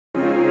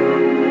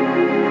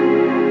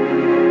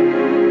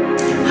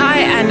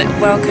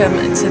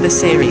welcome to the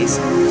series.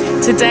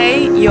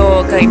 Today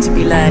you're going to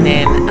be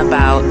learning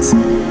about,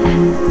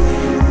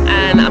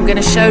 and I'm going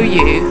to show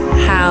you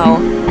how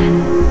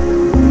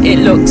it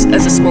looks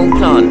as a small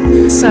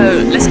plant. So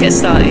let's get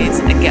started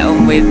and get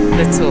on with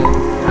the tour.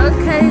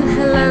 Okay,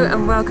 hello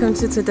and welcome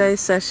to today's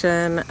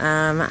session.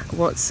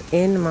 What's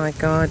in my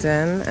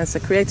garden as a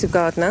creative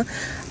gardener.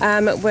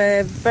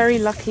 We're very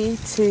lucky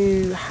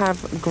to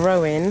have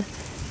growing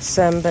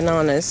some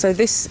bananas. So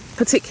this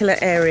particular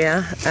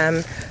area,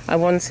 I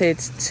wanted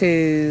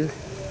to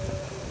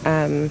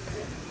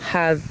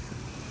have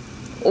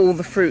all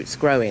the fruits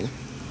growing,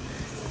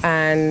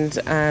 and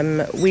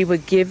we were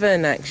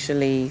given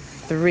actually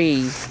four.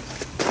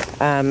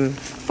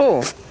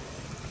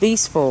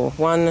 These four,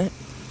 1,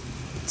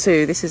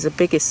 2, this is the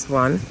biggest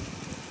one,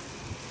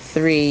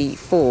 3,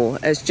 4,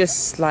 as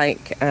just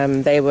like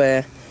they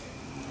were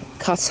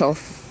cut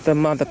off the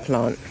mother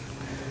plant.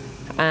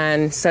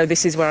 And so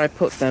this is where I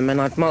put them,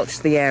 and I've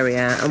mulched the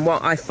area. And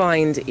what I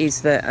find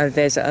is that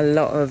there's a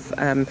lot of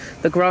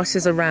the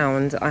grasses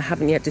around. I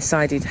haven't yet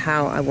decided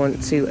how I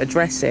want to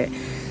address it,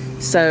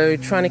 so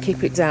trying to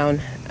keep it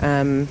down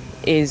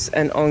is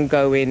an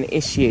ongoing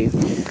issue.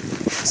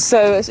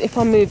 So if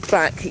I move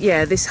back,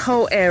 yeah, this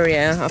whole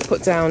area, I've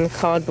put down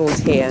cardboard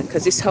here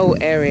because this whole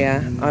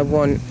area I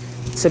want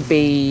to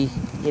be,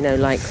 you know,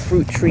 like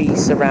fruit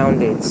trees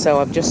surrounded. So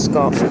I've just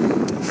got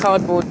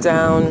cardboard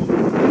down.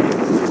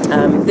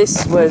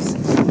 This was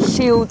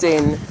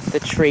shielding the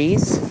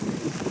trees,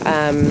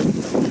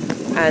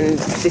 and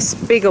this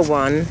bigger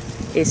one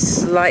is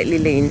slightly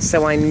lean,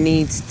 so I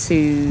need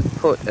to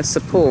put a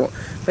support,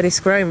 but it's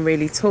growing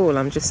really tall.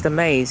 I'm just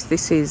amazed.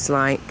 This is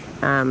like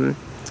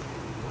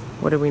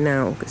what are we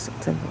now? August,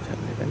 September,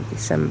 October, November,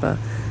 December,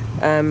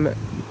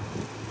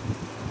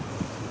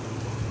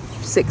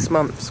 6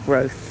 months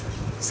growth.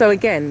 So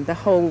again, the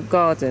whole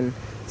garden,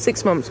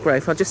 6 months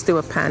growth. I'll just do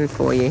a pan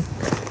for you.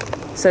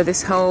 So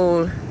this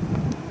whole,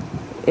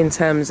 in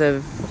terms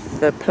of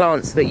the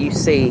plants that you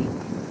see,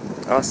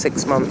 are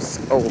 6 months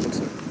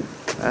old.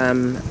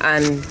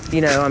 And,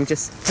 you know, I'm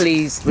just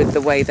pleased with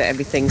the way that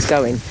everything's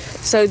going.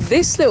 So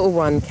this little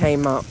one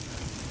came up.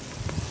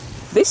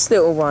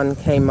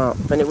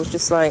 And it was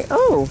just like,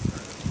 oh,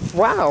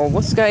 wow,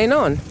 what's going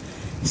on?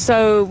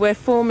 So we're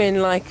forming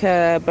like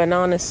a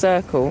banana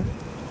circle.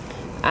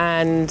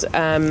 And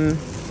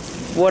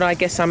what I'm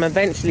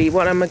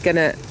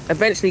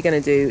eventually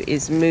gonna do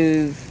is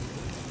move.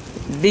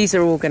 These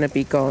are all going to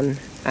be gone,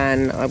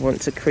 and I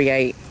want to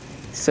create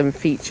some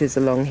features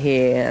along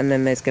here, and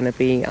then there's going to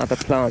be other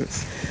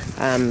plants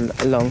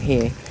along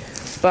here.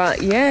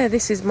 But yeah,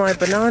 this is my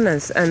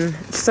bananas. And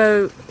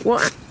so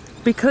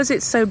because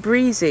it's so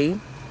breezy,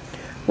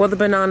 what the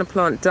banana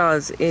plant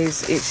does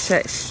is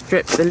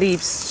the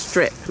leaves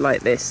strip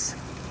like this.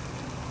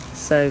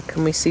 So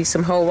can we see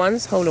some wholer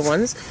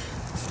ones?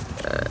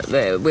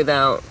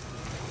 Without,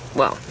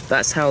 well,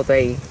 that's how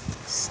they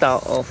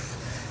start off.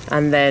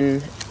 And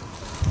then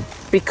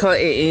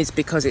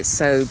because it's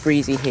so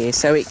breezy here,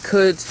 so it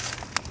could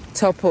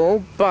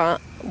topple, but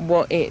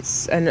what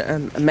it's a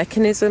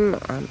mechanism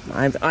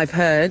I've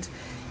heard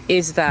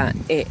is that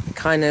it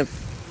kind of,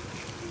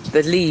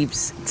 the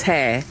leaves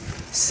tear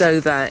so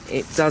that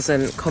it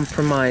doesn't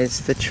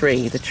compromise the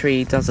tree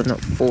does not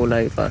fall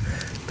over.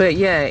 But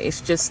yeah,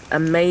 it's just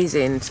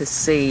amazing to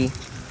see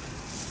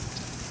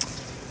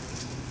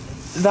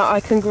that I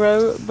can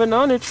grow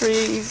banana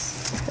trees.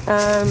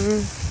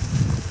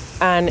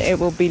 And it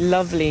will be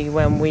lovely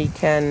when we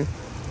can,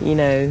 you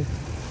know,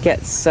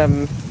 get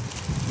some.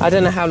 I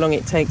don't know how long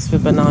it takes for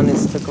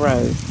bananas to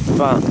grow,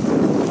 but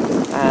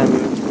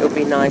it'll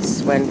be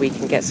nice when we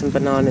can get some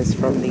bananas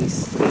from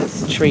these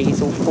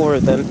trees, all 4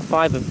 of them,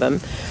 5 of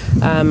them.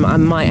 I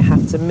might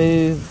have to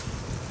move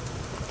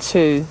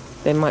 2.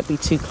 They might be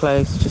too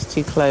close, just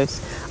too close.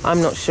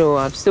 I'm not sure.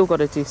 I've still got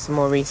to do some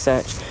more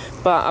research.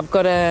 But I've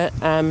got to,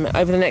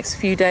 over the next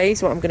few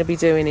days, what I'm going to be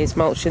doing is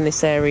mulching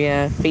this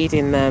area,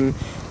 feeding them,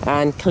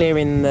 and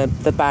clearing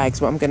the bags.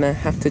 What I'm going to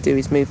have to do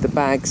is move the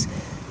bags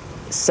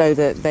so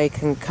that they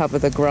can cover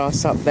the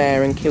grass up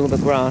there and kill the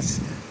grass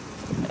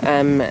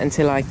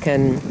until I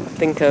can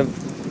think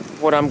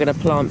of what I'm going to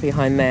plant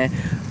behind there.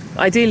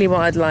 Ideally,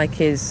 what I'd like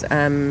is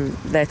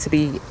there to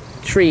be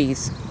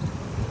trees.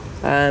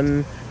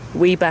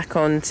 We back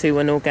onto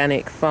an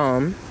organic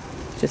farm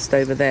just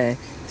over there.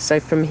 So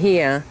from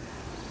here,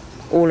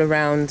 all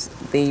around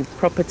the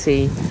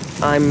property,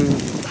 I'm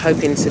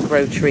hoping to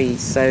grow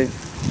trees. So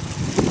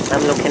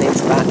I'm looking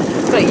into that.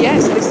 But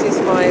yes, this is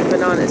my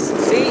bananas.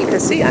 See, you can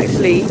see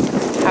actually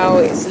how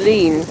it's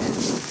lean.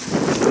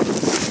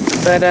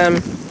 But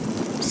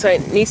so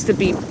it needs to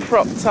be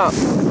propped up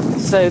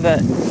so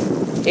that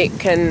it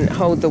can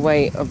hold the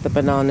weight of the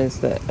bananas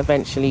that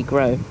eventually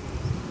grow.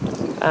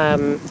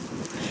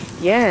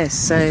 Yeah,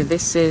 so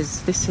this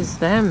is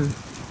them.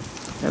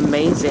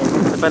 Amazing.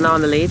 The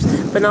banana leaves.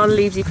 Banana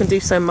leaves, you can do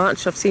so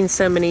much. I've seen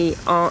so many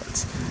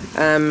art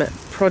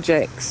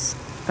projects,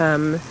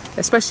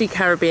 especially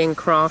Caribbean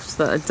crafts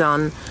that are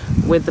done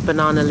with the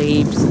banana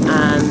leaves,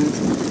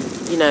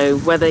 and you know,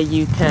 whether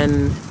you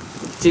can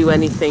do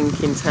anything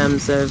in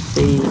terms of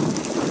the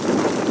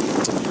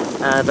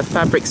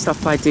fabric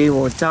stuff I do,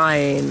 or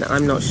dyeing.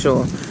 I'm not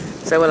sure,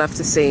 so we'll have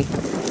to see.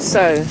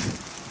 So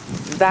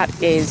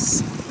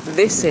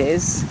this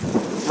is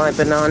my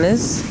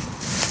bananas.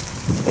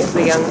 Here's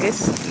the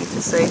youngest, you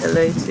can say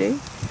hello to.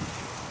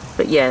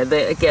 But yeah,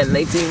 they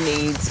do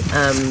need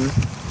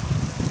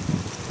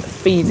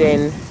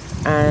feeding,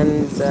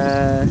 and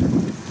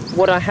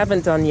what I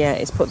haven't done yet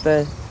is put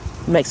the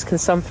Mexican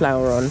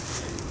sunflower on.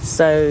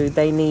 So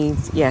they need,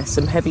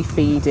 some heavy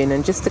feeding,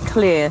 and just to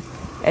clear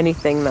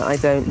anything that I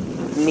don't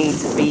need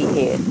to be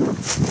here,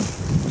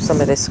 some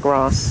of this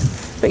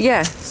grass. But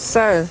yeah,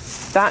 so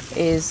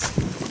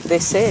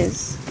this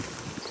is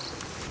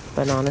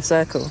Banana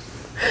Circle.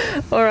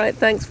 All right,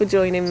 thanks for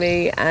joining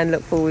me, and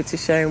look forward to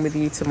sharing with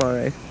you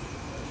tomorrow.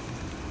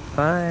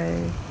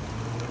 Bye.